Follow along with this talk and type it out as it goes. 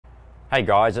Hey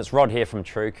guys, it's Rod here from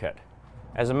TrueKit.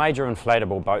 As a major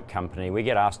inflatable boat company, we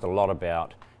get asked a lot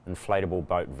about inflatable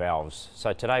boat valves.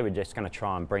 So today we're just going to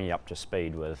try and bring you up to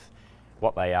speed with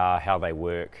what they are, how they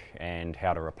work, and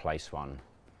how to replace one.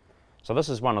 So this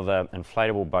is one of the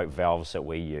inflatable boat valves that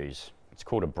we use. It's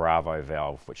called a Bravo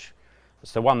valve, which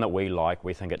is the one that we like.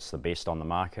 We think it's the best on the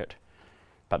market,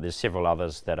 but there's several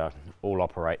others that are all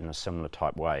operate in a similar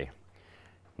type way.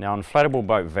 Now, an inflatable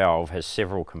boat valve has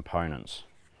several components.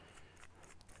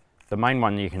 The main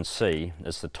one you can see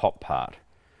is the top part,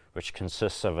 which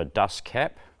consists of a dust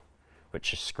cap,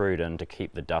 which is screwed in to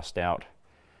keep the dust out,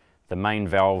 the main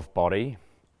valve body,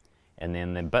 and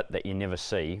then the bit that you never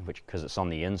see, which because it's on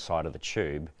the inside of the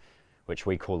tube, which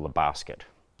we call the basket.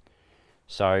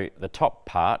 So the top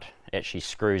part actually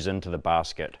screws into the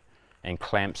basket and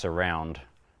clamps around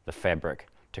the fabric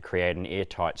to create an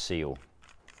airtight seal.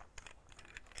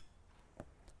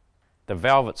 The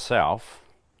valve itself,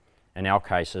 in our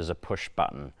case, is a push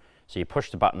button. So you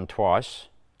push the button twice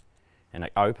and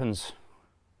it opens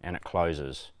and it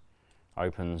closes.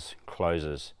 Opens,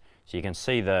 closes. So you can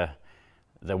see the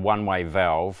one-way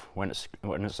valve, when it's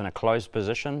in a closed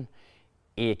position,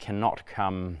 air cannot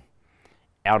come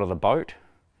out of the boat,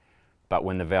 but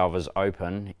when the valve is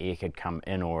open, air could come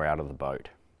in or out of the boat.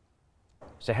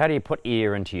 So how do you put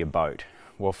air into your boat?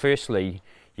 Well, firstly,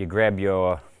 you grab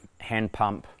your hand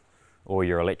pump or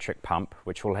your electric pump,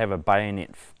 which will have a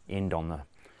bayonet end on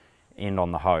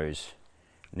the hose.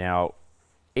 Now,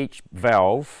 each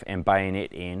valve and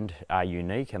bayonet end are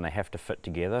unique and they have to fit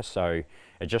together, so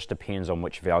it just depends on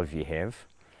which valve you have.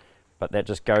 But that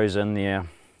just goes in there,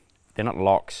 then it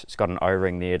locks. It's got an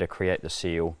O-ring there to create the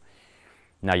seal.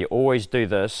 Now, you always do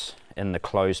this in the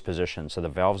closed position, so the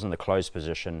valve's in the closed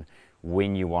position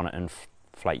when you want to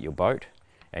inflate your boat,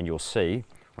 and you'll see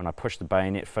when I push the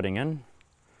bayonet fitting in,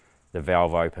 the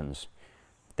valve opens.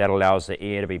 That allows the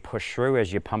air to be pushed through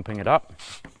as you're pumping it up.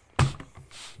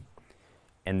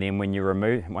 And then when you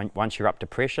once you're up to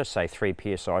pressure, say 3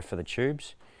 psi for the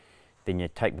tubes, then you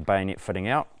take the bayonet fitting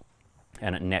out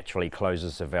and it naturally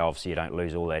closes the valve so you don't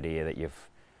lose all that air that you've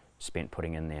spent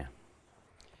putting in there.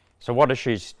 So what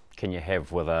issues can you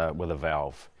have with a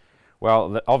valve? Well,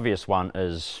 the obvious one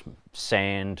is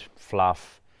sand,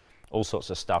 fluff, all sorts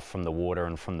of stuff from the water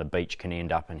and from the beach can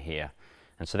end up in here.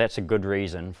 And so that's a good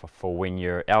reason for when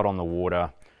you're out on the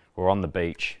water or on the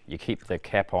beach, you keep the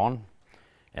cap on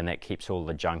and that keeps all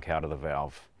the junk out of the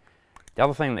valve. The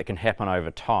other thing that can happen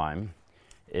over time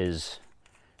is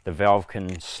the valve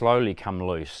can slowly come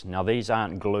loose. Now, these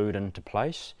aren't glued into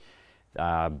place,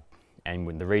 and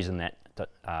the reason that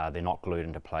they're not glued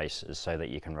into place is so that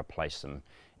you can replace them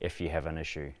if you have an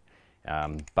issue.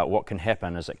 But what can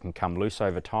happen is it can come loose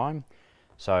over time.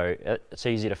 So it's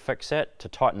easy to fix that. To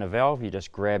tighten a valve, you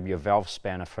just grab your valve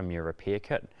spanner from your repair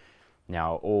kit.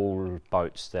 Now, all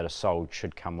boats that are sold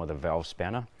should come with a valve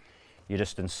spanner. You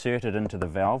just insert it into the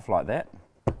valve like that,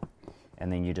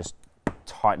 and then you just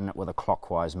tighten it with a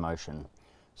clockwise motion.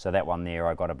 So that one there,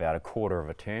 I got about 1/4 of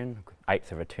a turn,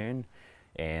 1/8 of a turn,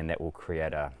 and that will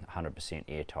create a 100%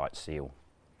 airtight seal.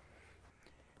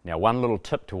 Now, one little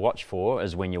tip to watch for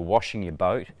is when you're washing your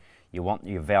boat, you want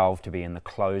your valve to be in the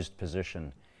closed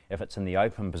position. If it's in the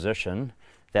open position,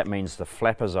 that means the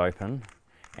flap is open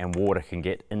and water can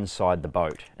get inside the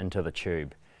boat, into the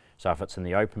tube. So if it's in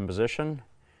the open position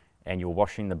and you're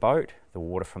washing the boat, the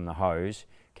water from the hose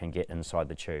can get inside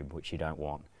the tube, which you don't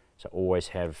want. So always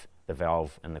have the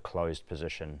valve in the closed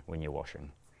position when you're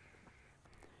washing.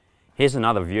 Here's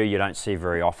another view you don't see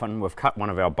very often. We've cut one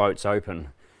of our boats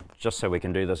open just so we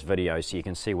can do this video so you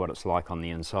can see what it's like on the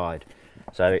inside.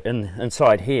 So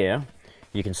inside here,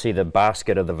 you can see the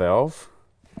basket of the valve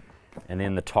and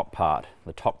then the top part.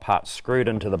 The top part's screwed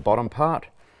into the bottom part,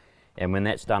 and when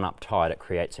that's done up tight, it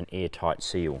creates an airtight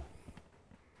seal.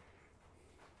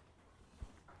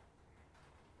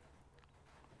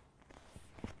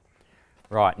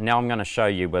 Right, now I'm going to show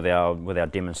you with our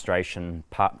demonstration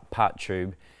part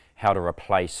tube how to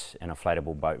replace an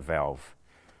inflatable boat valve.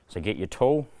 So get your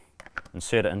tool,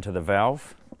 insert it into the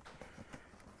valve,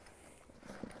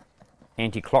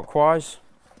 anti-clockwise.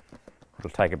 It'll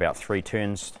take about 3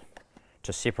 turns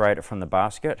to separate it from the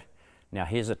basket. Now,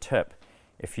 here's a tip.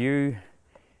 If you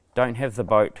don't have the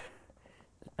boat,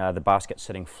 the basket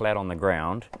sitting flat on the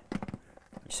ground,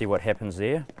 you see what happens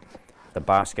there? The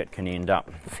basket can end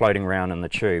up floating around in the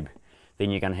tube. Then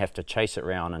you're going to have to chase it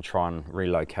around and try and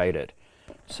relocate it.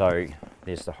 So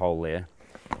there's the hole there.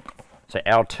 So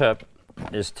our tip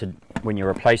is to, when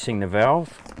you're replacing the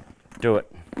valve, do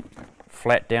it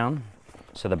flat down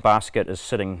so the basket is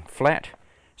sitting flat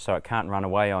so it can't run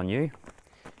away on you.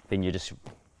 Then you just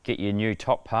get your new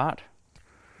top part,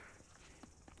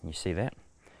 You see that?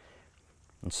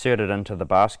 Insert it into the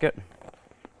basket,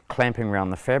 clamping around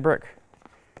the fabric.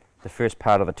 The first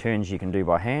part of the turns you can do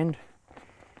by hand.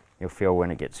 You'll feel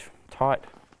when it gets tight.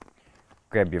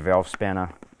 Grab your valve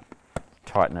spanner,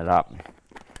 tighten it up.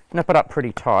 Nip it up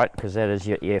pretty tight because that is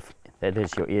your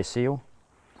air seal.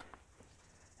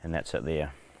 And that's it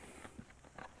there.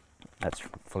 That's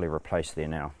fully replaced there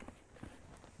now.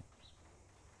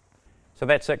 So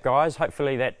that's it, guys.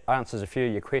 Hopefully that answers a few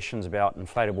of your questions about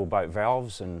inflatable boat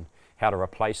valves and how to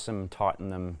replace them, tighten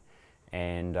them,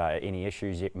 and any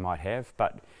issues you might have.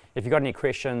 But if you've got any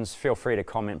questions, feel free to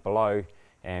comment below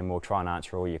and we'll try and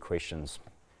answer all your questions.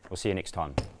 We'll see you next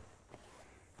time.